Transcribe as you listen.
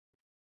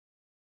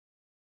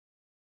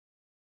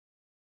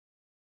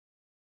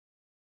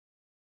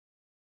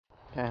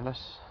Okay,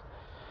 let's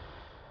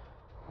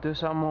do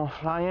some more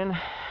flying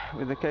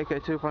with the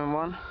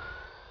KK2.1.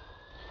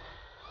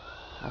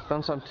 I've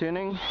done some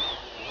tuning.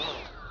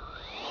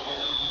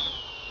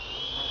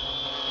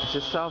 It's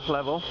a self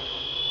level.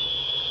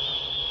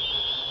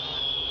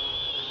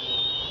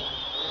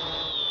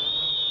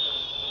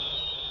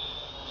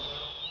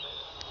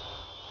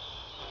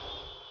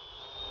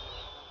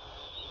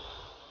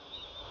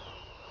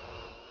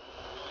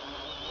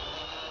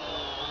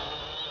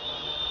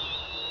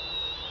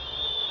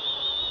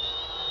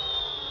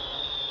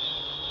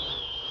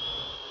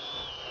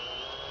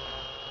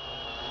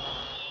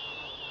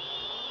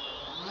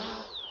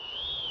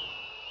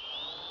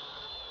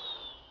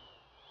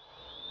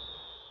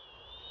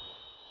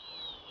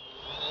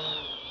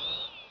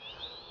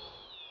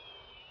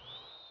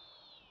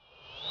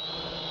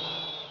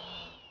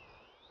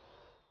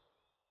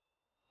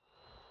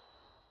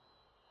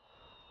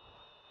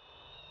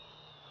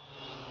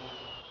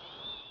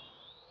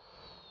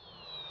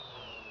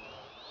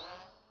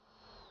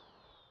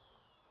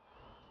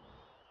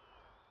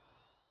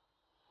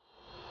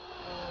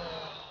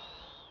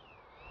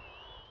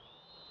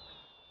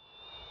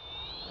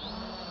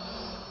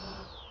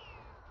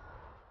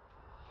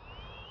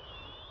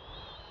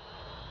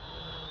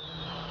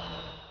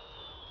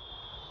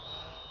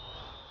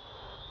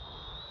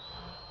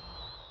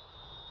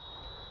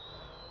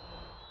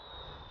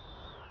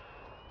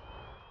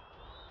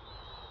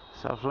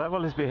 Self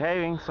level is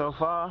behaving so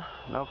far,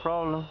 no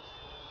problems.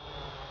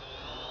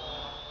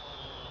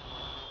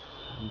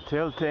 I'm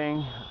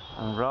tilting,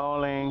 I'm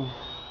rolling,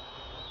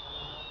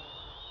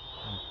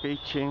 I'm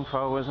pitching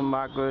forwards and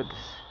backwards.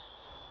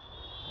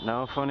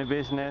 No funny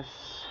business.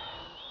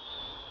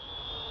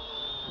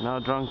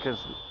 No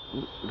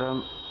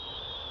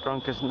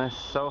drunkenness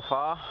so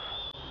far.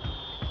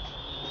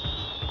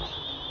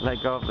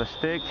 Let go of the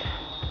stick.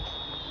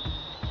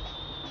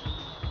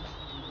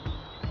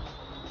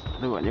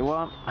 Do what you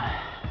want.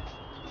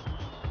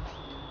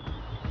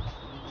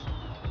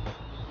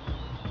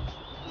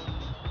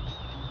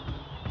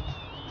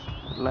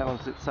 It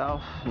levels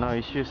itself, no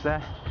issues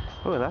there.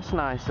 Oh, that's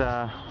nice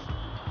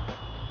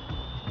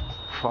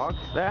fog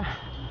there.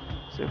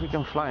 See if we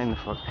can fly in the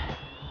fog.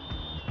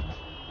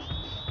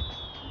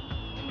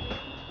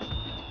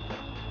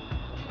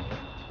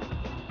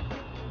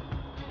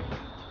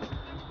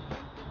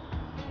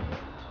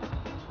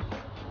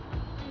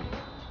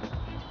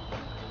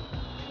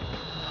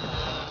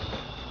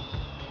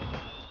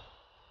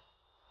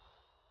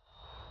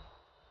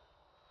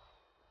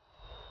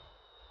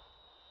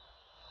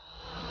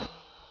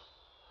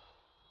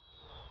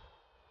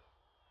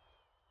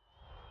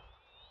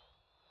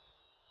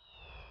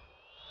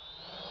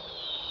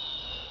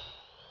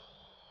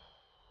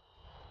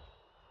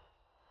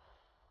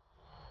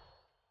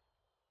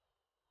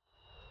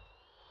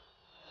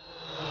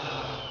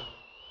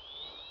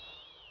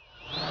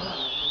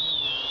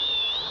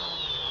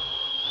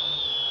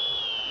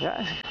 Yeah,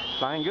 it's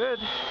flying good.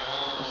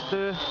 Let's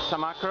do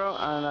some acro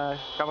and a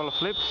couple of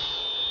flips.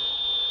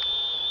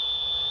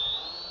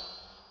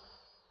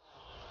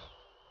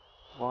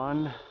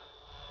 One.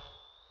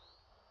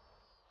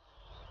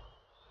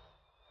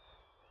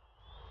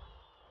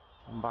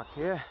 I'm back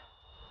here.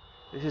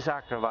 This is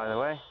acro, by the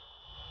way.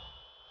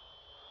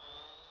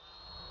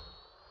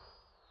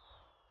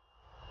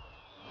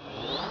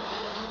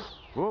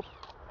 Whoop.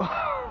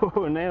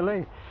 Oh,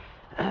 nearly.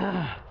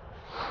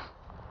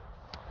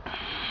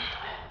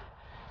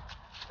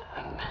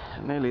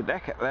 Nearly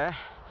deck it there.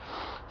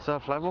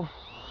 Surf level.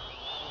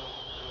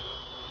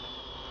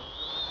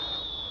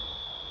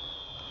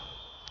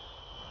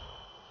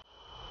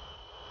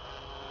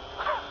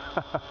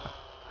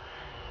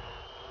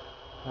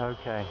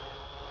 Okay,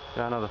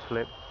 do another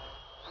flip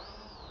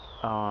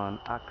on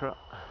acro.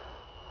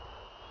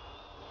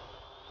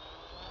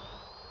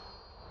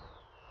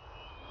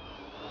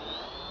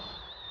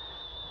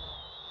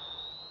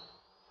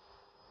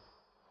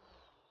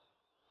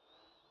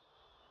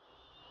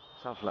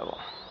 Surf level.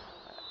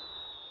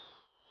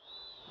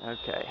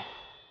 Okay.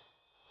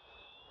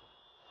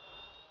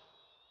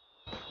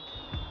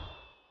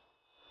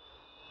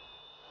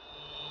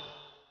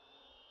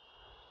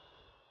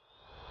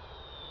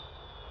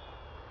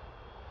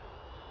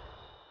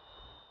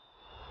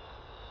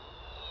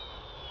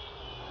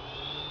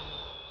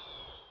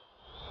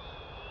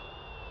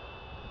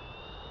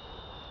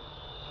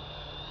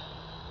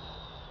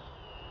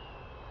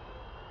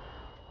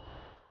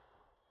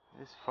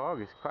 This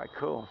fog is quite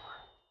cool.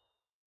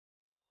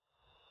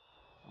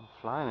 I'm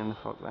flying in the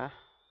fog there.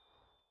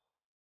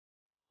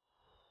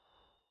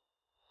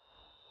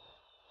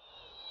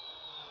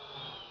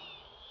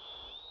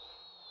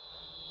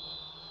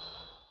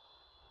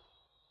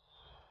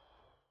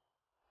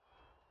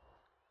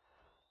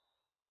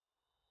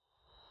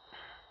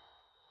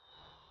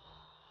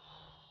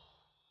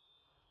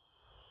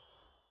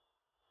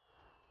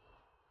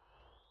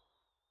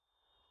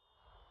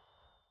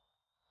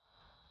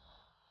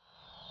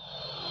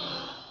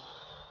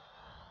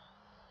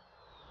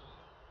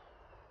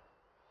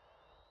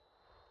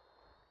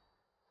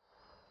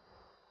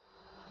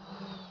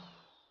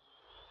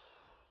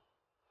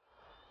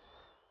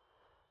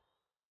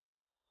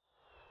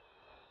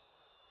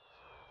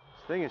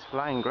 This thing is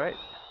flying great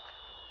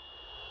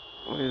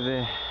with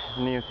the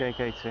new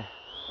KK2.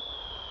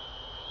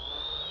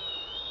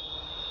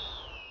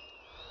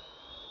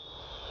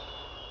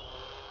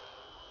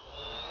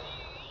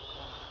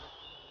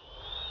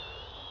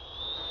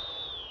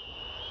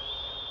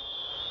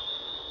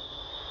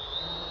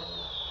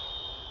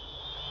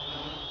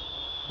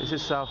 This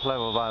is south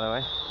level, by the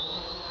way.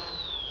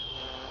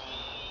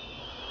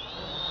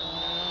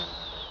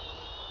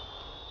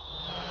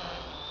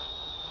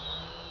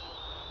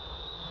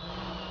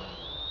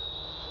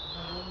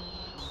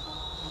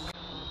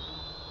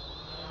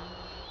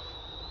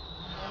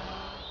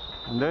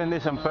 I'm doing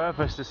this on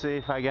purpose to see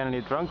if I get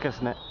any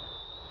drunkenness,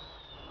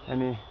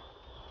 any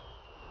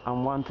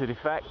unwanted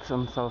effects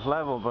on south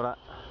level, but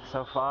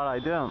so far I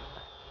don't.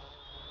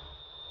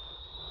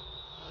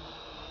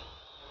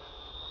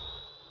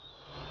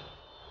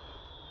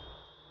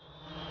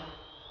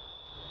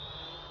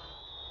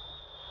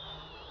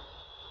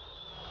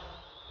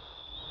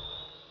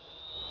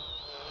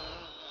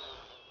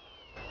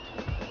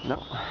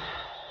 No,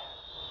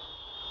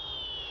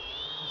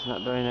 it's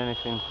not doing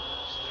anything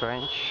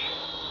strange.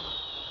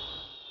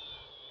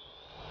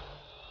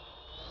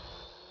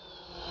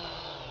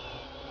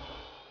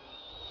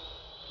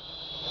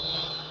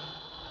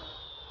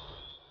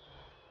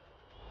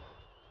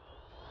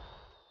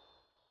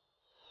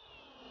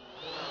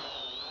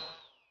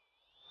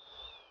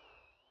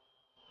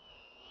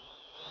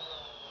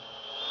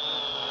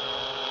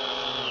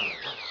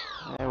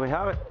 There we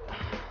have it.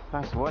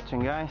 Thanks for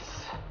watching, guys.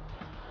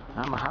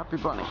 I'm a happy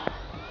bunny.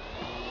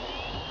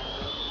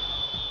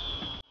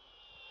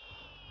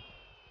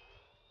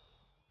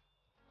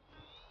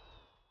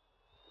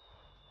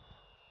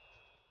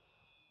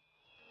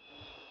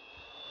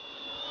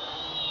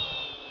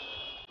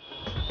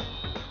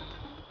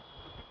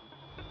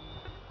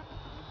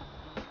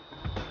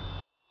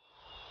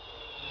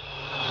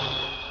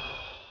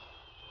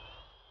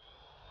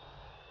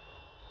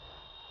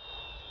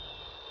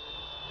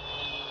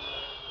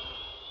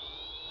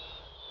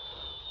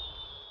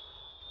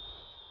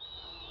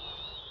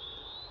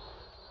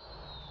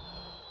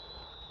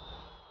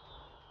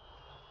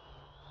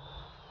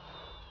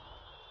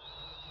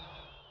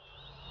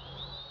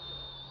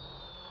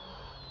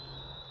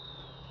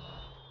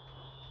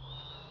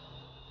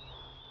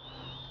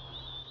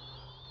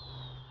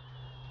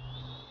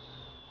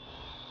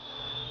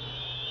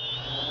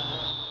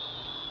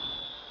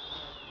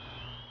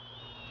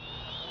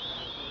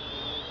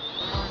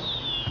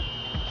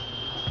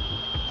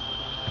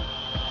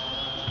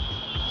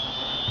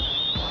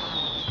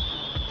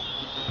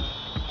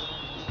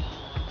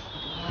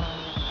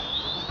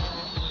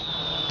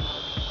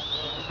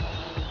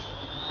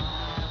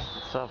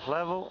 South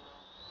level.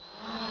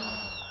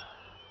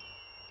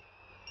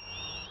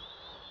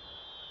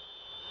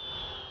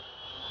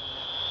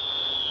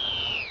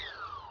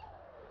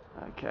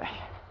 Okay,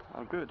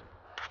 all good.